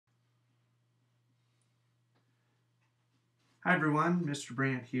Hi everyone, Mr.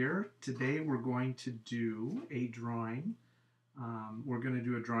 Brandt here. Today we're going to do a drawing. We're going to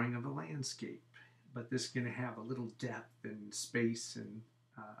do a drawing of a landscape, but this is going to have a little depth and space and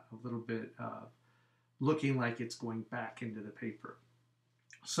a little bit of looking like it's going back into the paper.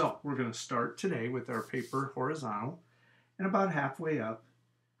 So we're going to start today with our paper horizontal, and about halfway up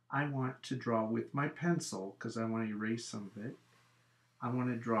I want to draw with my pencil because I want to erase some of it. I want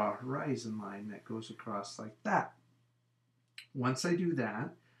to draw a horizon line that goes across like that. Once I do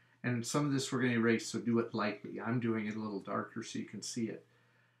that, and some of this we're going to erase, so do it lightly. I'm doing it a little darker so you can see it.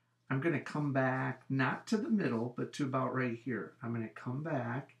 I'm going to come back, not to the middle, but to about right here. I'm going to come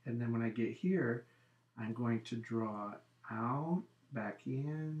back, and then when I get here, I'm going to draw out, back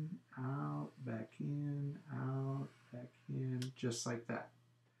in, out, back in, out, back in, just like that.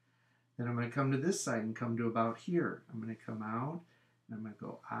 Then I'm going to come to this side and come to about here. I'm going to come out, and I'm going to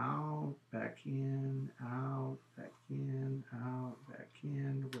go out, back in, out, back in, out, back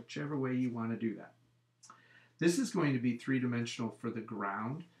in, whichever way you want to do that. This is going to be three-dimensional for the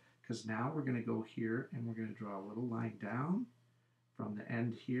ground, because now we're going to go here and we're going to draw a little line down from the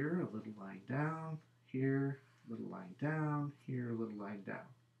end here, a little line down, here, a little line down, here, a little line down.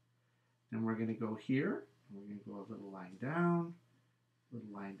 Then we're going to go here, and we're going to go a little line down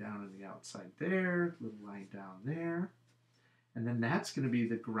on the outside there, little line down there. And then that's going to be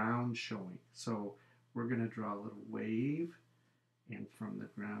the ground showing. So we're going to draw a little wave, and from the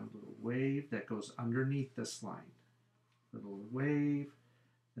ground, a little wave that goes underneath this line. Little wave,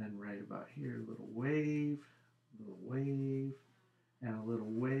 then right about here, little wave, and a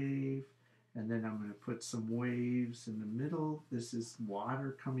little wave. And then I'm going to put some waves in the middle. This is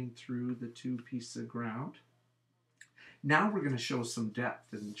water coming through the two pieces of ground. Now we're going to show some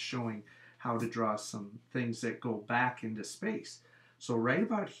depth and showing how to draw some things that go back into space. So right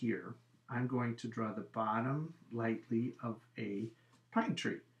about here, I'm going to draw the bottom lightly of a pine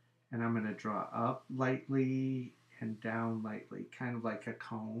tree. And I'm going to draw up lightly and down lightly, kind of like a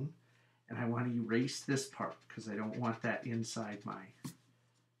cone. And I want to erase this part because I don't want that inside my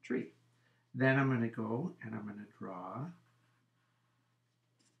tree. Then I'm going to go and I'm going to draw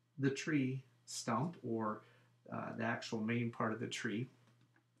the tree stump or the actual main part of the tree.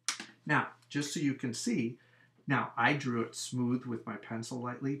 Now, just so you can see, now I drew it smooth with my pencil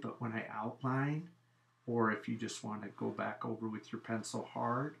lightly, but when I outline, or if you just want to go back over with your pencil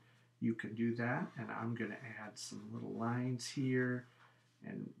hard, you can do that. And I'm going to add some little lines here,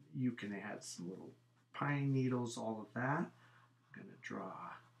 and you can add some little pine needles, all of that. I'm going to draw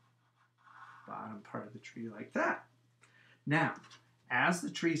the bottom part of the tree like that. Now, as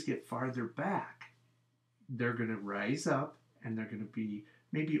the trees get farther back, they're going to rise up and they're going to be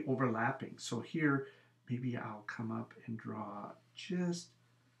maybe overlapping. So here, maybe I'll come up and draw just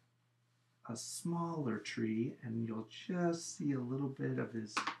a smaller tree, and you'll just see a little bit of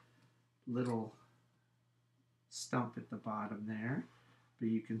his little stump at the bottom there. But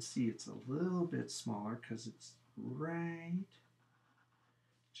you can see it's a little bit smaller because it's right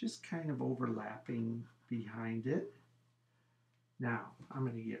just kind of overlapping behind it. Now, I'm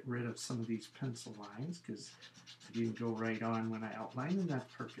going to get rid of some of these pencil lines because I didn't go right on when I outlined, and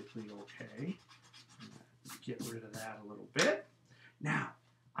that's perfectly okay. Get rid of that a little bit. Now,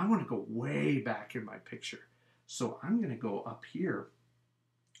 I want to go way back in my picture. So I'm going to go up here,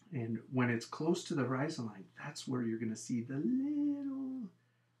 and when it's close to the horizon line, that's where you're going to see the little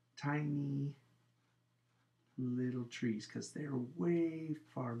tiny little trees because they're way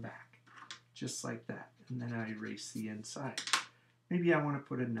far back, just like that. And then I erase the inside. Maybe I want to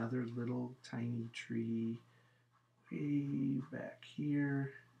put another little tiny tree way back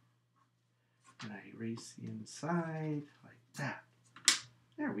here. And I erase the inside like that.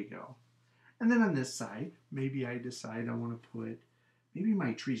 There we go. And then on this side, maybe I decide I want to put, maybe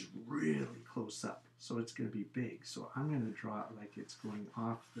my tree's really close up, so it's going to be big. So I'm going to draw it like it's going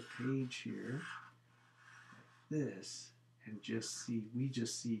off the page here, like this, and just see, we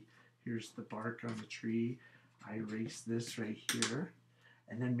just see, here's the bark on the tree. I erase this right here,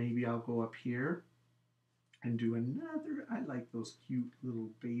 and then maybe I'll go up here and do another. I like those cute little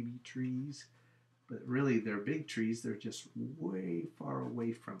baby trees, but really they're big trees. They're just way far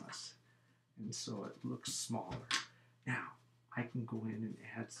away from us, and so it looks smaller. Now, I can go in and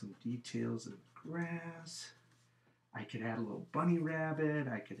add some details in the grass. I could add a little bunny rabbit.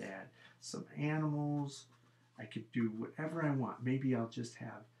 I could add some animals. I could do whatever I want. Maybe I'll just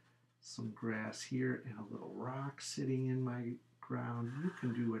have some grass here and a little rock sitting in my ground. You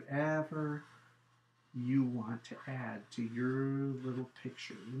can do whatever you want to add to your little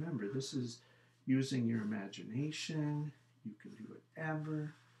picture. Remember, this is using your imagination. You can do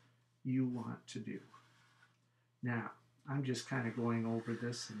whatever you want to do. Now, I'm just kind of going over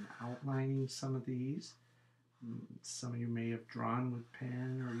this and outlining some of these. Some of you may have drawn with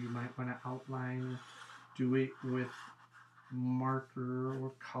pen, or you might want to outline, do it with marker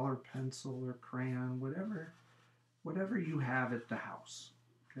or color pencil or crayon, whatever you have at the house.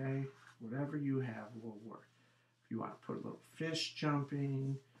 Okay, whatever you have will work. If you want to put a little fish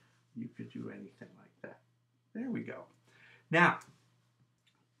jumping, you could do anything like that. There we go. Now,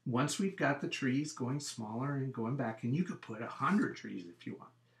 once we've got the trees going smaller and going back, and you could put 100 trees if you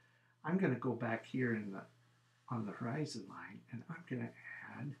want. I'm going to go back here on the horizon line, and I'm going to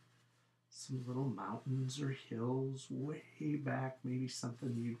add some little mountains or hills way back. Maybe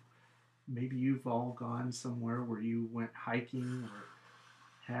something maybe you've all gone somewhere where you went hiking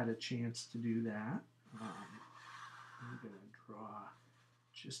or had a chance to do that. I'm going to draw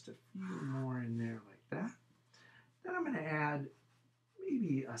just a few more in there like that. Then I'm going to add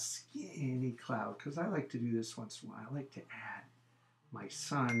maybe a skinny cloud, because I like to do this once in a while. I like to add my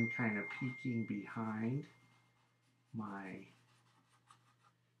sun kind of peeking behind my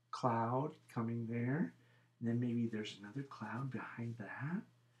cloud coming there. And then maybe there's another cloud behind that.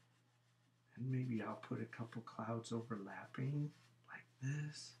 And maybe I'll put a couple clouds overlapping like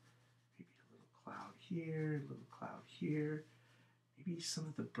this. Maybe a little cloud here, a little cloud here. Maybe some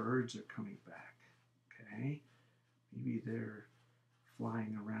of the birds are coming back. Okay? Maybe they're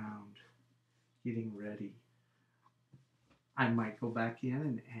flying around, getting ready. I might go back in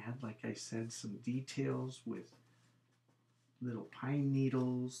and add, like I said, some details with little pine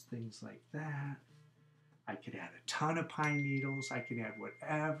needles, things like that. I could add a ton of pine needles. I could add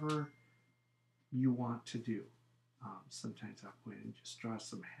whatever you want to do. Sometimes I'll go in and just draw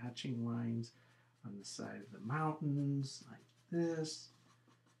some hatching lines on the side of the mountains like this.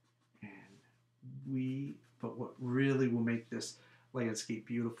 But what really will make this landscape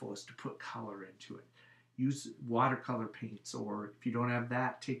beautiful is to put color into it. Use watercolor paints, or if you don't have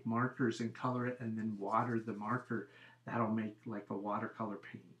that, take markers and color it and then water the marker. That'll make like a watercolor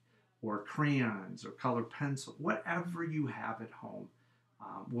paint, or crayons or color pencil. Whatever you have at home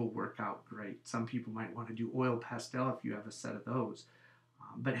will work out great. Some people might want to do oil pastel if you have a set of those.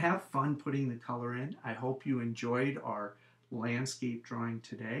 But have fun putting the color in. I hope you enjoyed our landscape drawing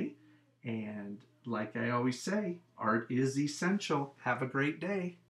today. And like I always say, art is essential. Have a great day.